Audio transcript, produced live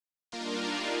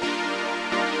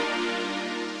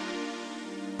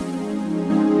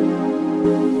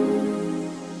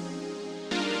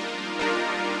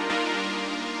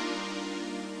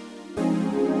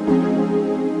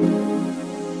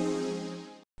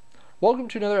Welcome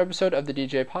to another episode of the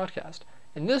DJ Podcast.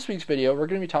 In this week's video, we're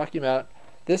going to be talking about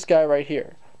this guy right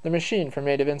here, the Maschine from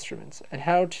Native Instruments, and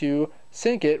how to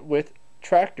sync it with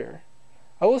Traktor.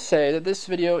 I will say that this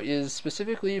video is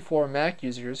specifically for Mac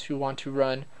users who want to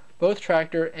run both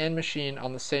Traktor and Maschine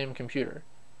on the same computer.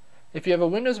 If you have a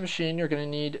Windows machine, you're going to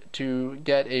need to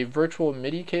get a virtual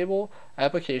MIDI cable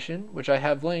application, which I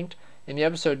have linked in the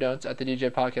episode notes at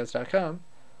thedjpodcast.com.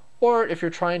 Or if you're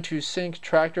trying to sync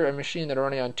Traktor and Maschine that are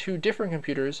running on two different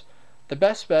computers, the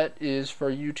best bet is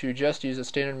for you to just use a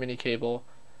standard MIDI cable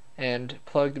and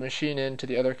plug the Maschine into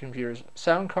the other computer's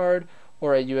sound card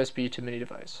or a USB to MIDI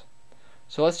device.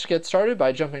 So let's get started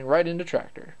by jumping right into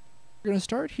Traktor. We're going to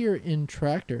start here in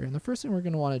Traktor, and the first thing we're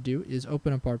going to want to do is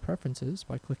open up our preferences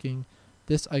by clicking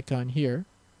this icon here.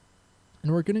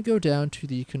 And we're going to go down to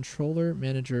the Controller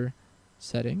Manager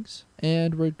settings,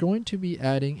 and we're going to be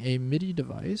adding a MIDI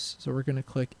device. So we're going to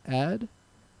click Add,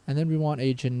 and then we want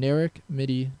a generic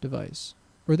MIDI device.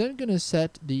 We're then going to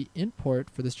set the in port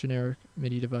for this generic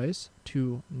MIDI device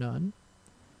to None,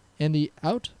 and the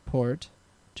out port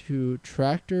to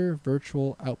Traktor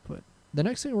Virtual Output. The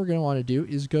next thing we're going to want to do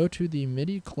is go to the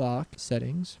MIDI clock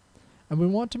settings, and we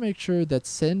want to make sure that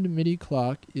Send MIDI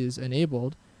Clock is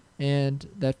enabled, and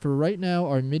that for right now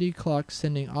our MIDI clock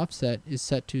sending offset is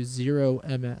set to 0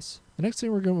 ms. The next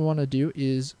thing we're going to want to do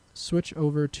is switch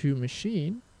over to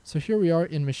Maschine. So here we are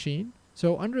in Maschine.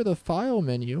 So under the File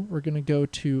menu, we're going to go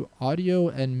to Audio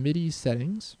and MIDI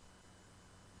Settings.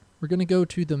 We're going to go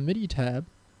to the MIDI tab,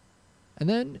 and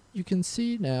then you can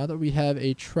see now that we have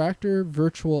a Traktor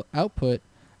Virtual Output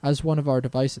as one of our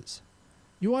devices.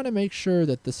 You want to make sure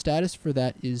that the status for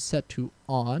that is set to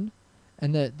On,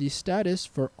 and that the status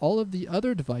for all of the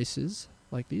other devices,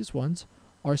 like these ones,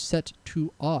 are set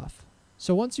to Off.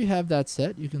 So once you have that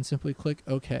set, you can simply click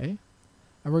OK,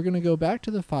 and we're going to go back to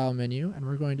the File menu, and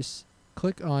we're going to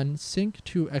click on Sync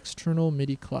to External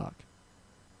MIDI Clock.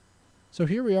 So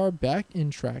here we are back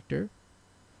in Traktor,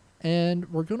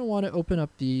 and we're going to want to open up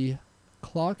the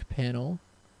clock panel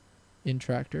in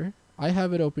Traktor. I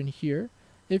have it open here.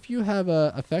 If you have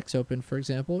effects open, for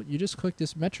example, you just click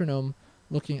this metronome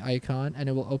looking icon and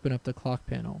it will open up the clock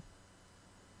panel.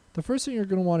 The first thing you're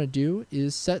going to want to do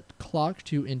is set clock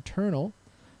to internal.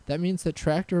 That means that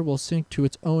Traktor will sync to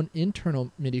its own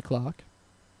internal MIDI clock.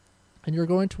 And you're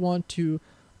going to want to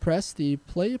press the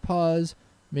play pause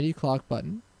MIDI clock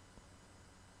button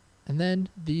and then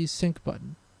the sync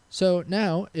button. So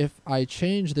now if I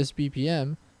change this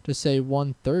BPM to say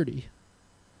 130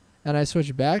 and I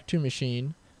switch back to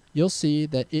Maschine, you'll see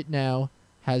that it now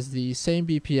has the same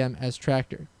BPM as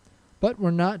Traktor. But we're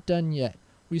not done yet.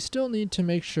 We still need to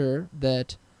make sure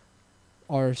that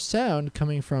our sound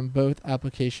coming from both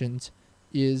applications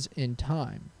is in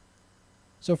time.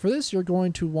 So for this, you're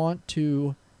going to want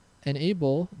to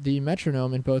enable the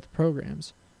metronome in both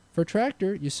programs. For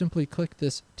Traktor, you simply click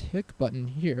this tick button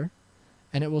here,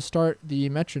 and it will start the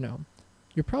metronome.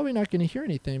 You're probably not going to hear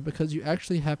anything because you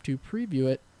actually have to preview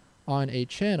it on a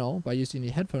channel by using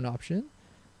the headphone option.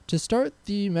 To start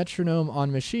the metronome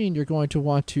on Maschine, you're going to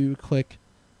want to click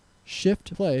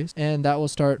Shift Play, and that will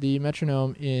start the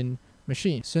metronome in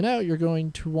Maschine. So now you're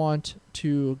going to want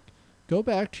to go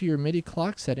back to your MIDI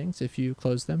clock settings if you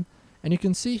close them, and you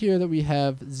can see here that we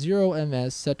have 0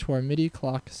 ms set to our MIDI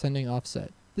clock sending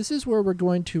offset. This is where we're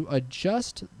going to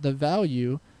adjust the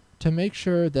value to make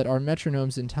sure that our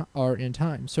metronomes are in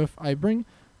time. So if I bring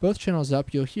both channels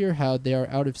up, you'll hear how they are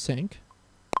out of sync.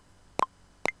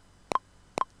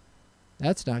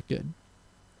 That's not good.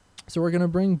 So we're going to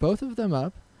bring both of them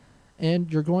up,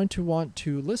 and you're going to want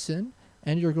to listen,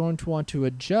 and you're going to want to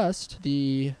adjust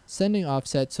the sending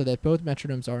offset so that both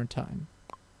metronomes are in time.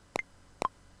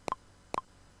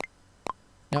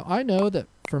 Now I know that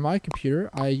for my computer,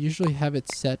 I usually have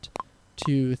it set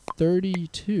to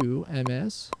 32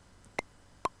 ms.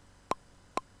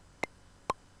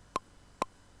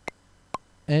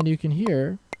 And you can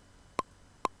hear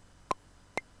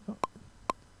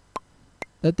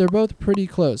that they're both pretty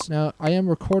close. Now, I am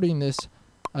recording this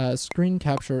screen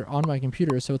capture on my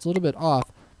computer, so it's a little bit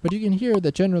off, but you can hear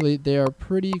that generally they are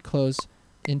pretty close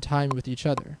in time with each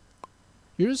other.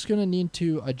 You're just going to need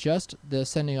to adjust the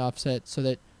sending offset so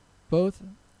that both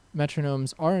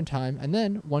metronomes are in time, and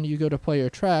then when you go to play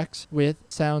your tracks with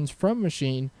sounds from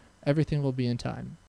Maschine, everything will be in time.